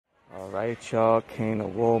Alright, y'all, came to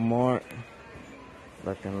Walmart.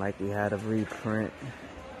 Looking like we had a reprint.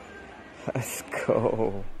 Let's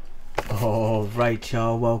go. Alright,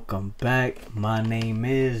 y'all, welcome back. My name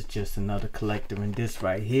is just another collector, and this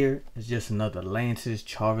right here is just another Lance's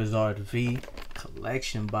Charizard V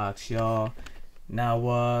collection box, y'all.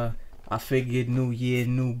 Now, I figured new year,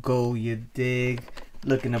 new goal, you dig?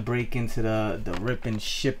 Looking to break into the rip and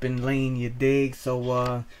shipping lane, you dig?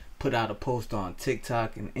 So, put out a post on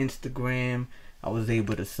TikTok and Instagram. I was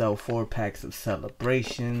able to sell 4 packs of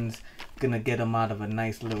Celebrations. Gonna get them out of a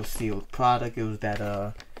nice little sealed product. It was that,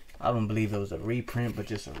 I don't believe it was a reprint, but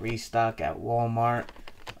just a restock at Walmart.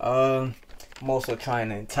 I'm also trying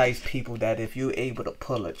to entice people that if you're able to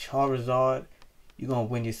pull a Charizard, you're gonna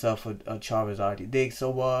win yourself a Charizard, you dig?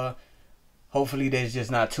 So, hopefully there's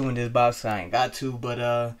just not 2 in this box. I ain't got 2,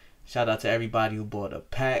 but, shout out to everybody who bought a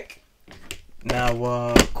pack.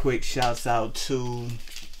 Now, quick shouts out to,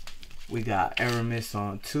 we got Eromyce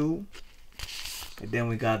on 2. And then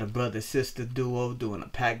we got a brother-sister duo doing a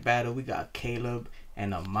pack battle. We got Caleb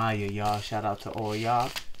and Amaya, y'all. Shout out to all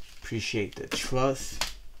y'all. Appreciate the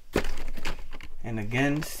trust. And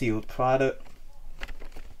again, sealed product.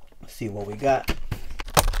 Let's see what we got.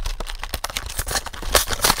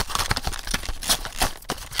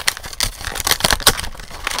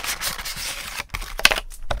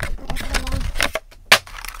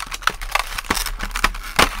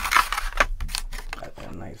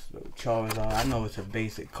 Nice little Charizard. I know it's a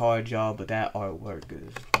basic card, y'all, but that artwork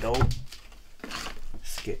is dope.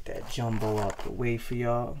 Let's get that jumbo out the way for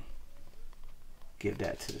y'all. Give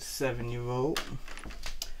that to the 7-year-old.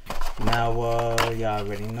 Now, y'all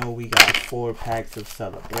already know we got 4 packs of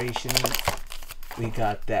Celebrations. We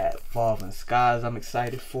got that Evolving Skies I'm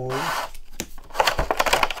excited for.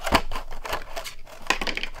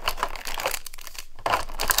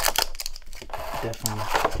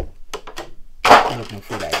 Definitely looking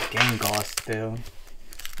for that Gengar still.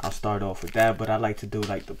 I'll start off with that, but I like to do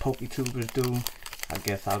like the PokeTubers do. I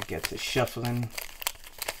guess I'll get to shuffling.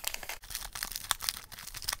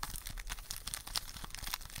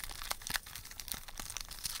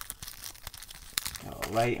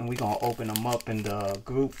 Alright, and we're gonna open them up in the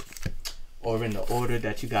group or in the order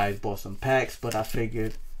that you guys bought some packs, but I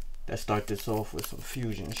figured let's start this off with some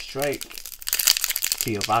Fusion Strike.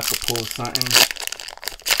 See if I could pull something.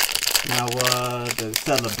 Now, the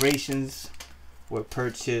Celebrations were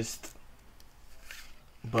purchased,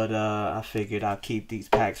 but I figured I'll keep these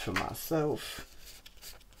packs for myself.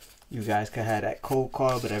 You guys can have that code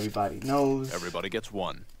card, but everybody knows. Everybody gets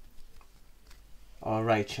 1.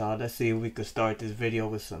 Alright, y'all, let's see if we could start this video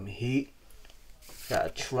with some heat.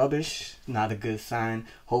 Got Trubbish, not a good sign.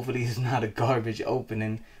 Hopefully it's not a garbage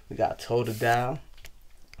opening. We got Totodile,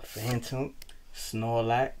 Phantom,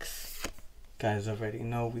 Snorlax. Guys already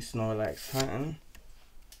know we Snorlax hunting.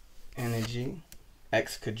 Energy,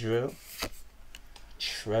 Excadrill,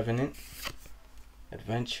 Trevenant,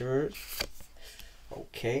 Adventurers,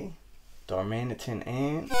 okay, Darmanitan,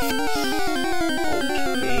 and okay,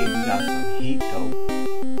 we got some heat though.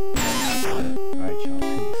 Alright, y'all,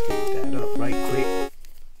 please get that up right quick.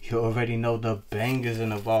 You already know the bangers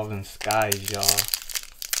in Evolving Skies, y'all.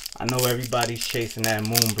 I know everybody's chasing that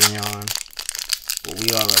Moonbreon, but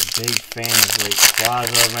we are a big fan of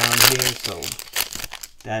Rayquaza around here, so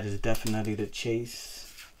that is definitely the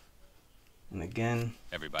chase. And again,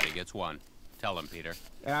 everybody gets 1. Tell them, Peter.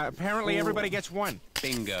 Apparently everybody gets 1.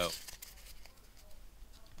 Bingo.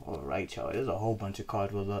 Alright, y'all, there's a whole bunch of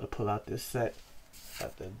cards we'll love to pull out this set.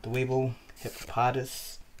 Got the Dwebble,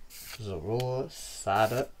 Hippopotas, Zorua,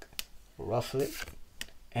 Psyduck, Rufflet,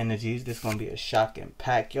 Energies. This is going to be a shocking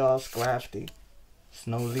pack, y'all. Scrafty,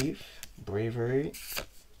 Snowleaf, Bravery.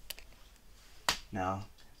 Now,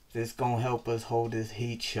 this gonna help us hold this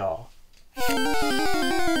heat, y'all. Okay,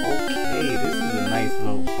 this is a nice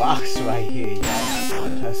little box right here, y'all.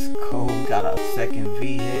 Let's go. Got our second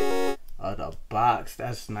V hit of the box.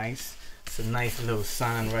 That's nice. It's a nice little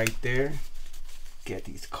sign right there. Get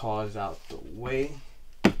these cards out the way.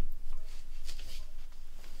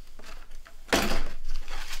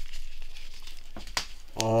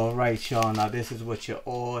 Alright, y'all, now this is what you're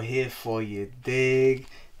all here for, you dig?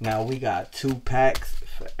 Now we got 2 packs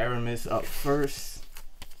for Eromyce up first.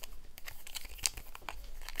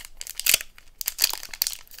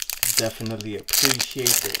 Definitely appreciate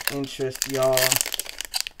the interest, y'all.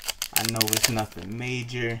 I know it's nothing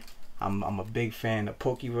major. I'm a big fan of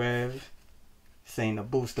PokeRev. Saying the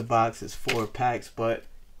booster box is 4 packs, but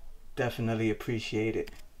definitely appreciate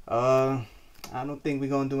it. I don't think we're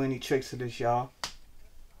gonna do any tricks to this, y'all.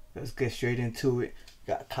 Let's get straight into it.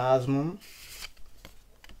 Got Cosmom,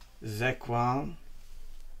 Zekrom,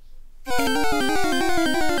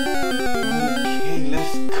 Okay,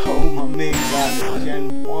 let's go. My man got a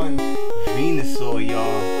Gen 1 Venusaur,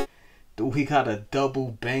 y'all. Dude, we got a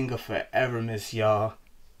double banger for Eromyce, y'all.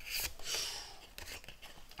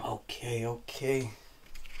 Okay.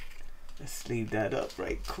 Let's leave that up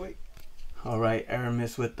right quick. Alright,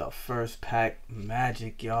 Eromyce with the first pack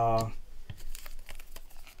magic, y'all.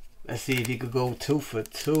 Let's see if he could go 2 for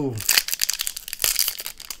 2. You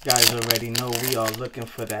guys already know we are looking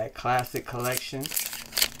for that classic collection.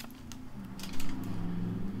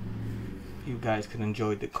 You guys can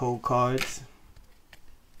enjoy the code cards.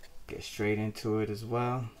 Get straight into it as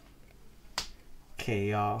well. Okay,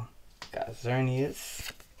 y'all. Got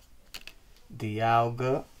Xerneas,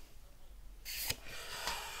 Dialga,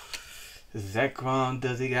 Zekrom.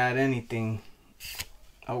 Does he got anything?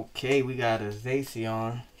 Okay, we got a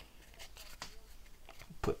Zacian.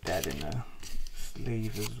 Put that in the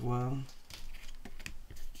sleeve as well.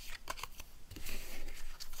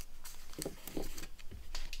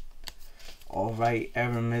 Alright,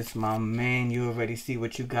 Eromyce, my man, you already see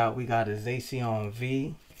what you got. We got a Zacian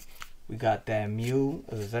V. We got that Mew,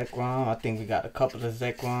 a Zekrom. I think we got a couple of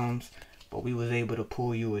Zekroms. But we was able to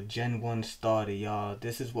pull you a Gen 1 starter, y'all.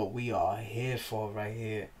 This is what we are here for right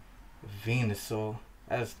here. Venusaur.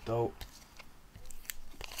 That's dope.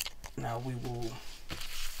 Now we will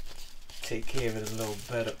take care of it a little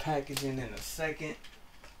better packaging in a second.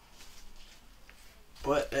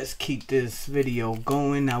 But let's keep this video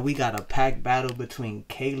going. Now we got a pack battle between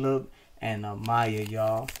Caleb and Amaya,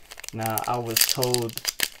 y'all. Now I was told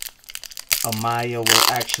Amaya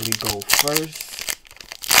will actually go first.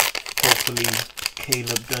 Hopefully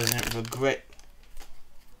Caleb doesn't regret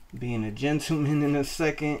being a gentleman in a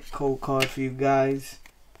second. Code card for you guys.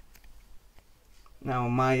 Now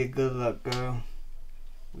Amaya, good luck, girl.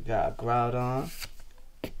 We got Groudon,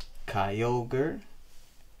 Kyogre.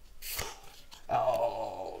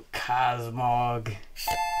 Oh, Cosmog.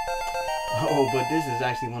 Oh, but this is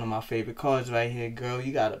actually one of my favorite cards right here, girl.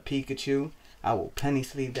 You got a Pikachu. I will penny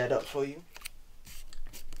sleeve that up for you.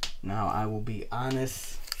 Now, I will be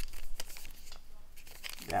honest.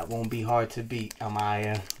 That won't be hard to beat,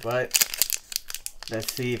 Amaya. But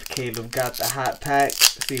let's see if Caleb got the hot pack.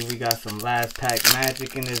 See if we got some last pack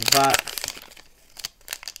magic in this box.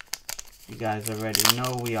 You guys already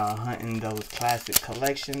know we are hunting those classic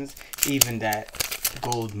collections. Even that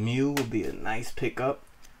gold Mew would be a nice pickup.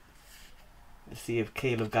 Let's see if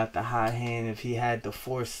Caleb got the hot hand, if he had the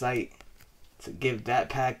foresight to give that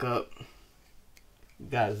pack up. We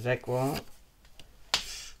got Zekrom.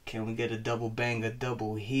 Can we get a double banger,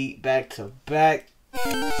 double heat, back to back?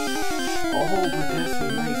 Oh, but that's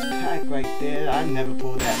a nice pack right there. I never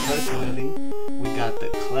pulled that personally. We got the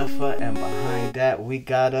Cleffa, and behind that we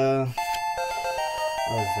got a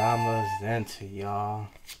Zamazenta, y'all.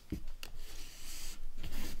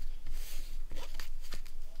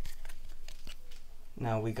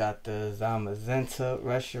 Now we got the Zamazenta,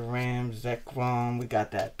 Reshiram, Zekrom. We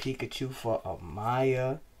got that Pikachu for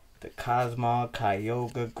Amaya, the Cosmog,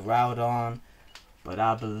 Kyogre, Groudon. But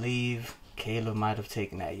I believe Caleb might have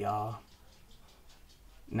taken that, y'all.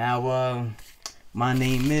 Now, my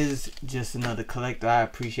name is Just Another Collector. I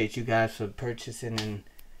appreciate you guys for purchasing and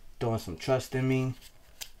throwing some trust in me.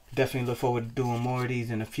 Definitely look forward to doing more of these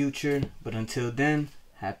in the future. But until then,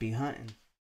 happy hunting.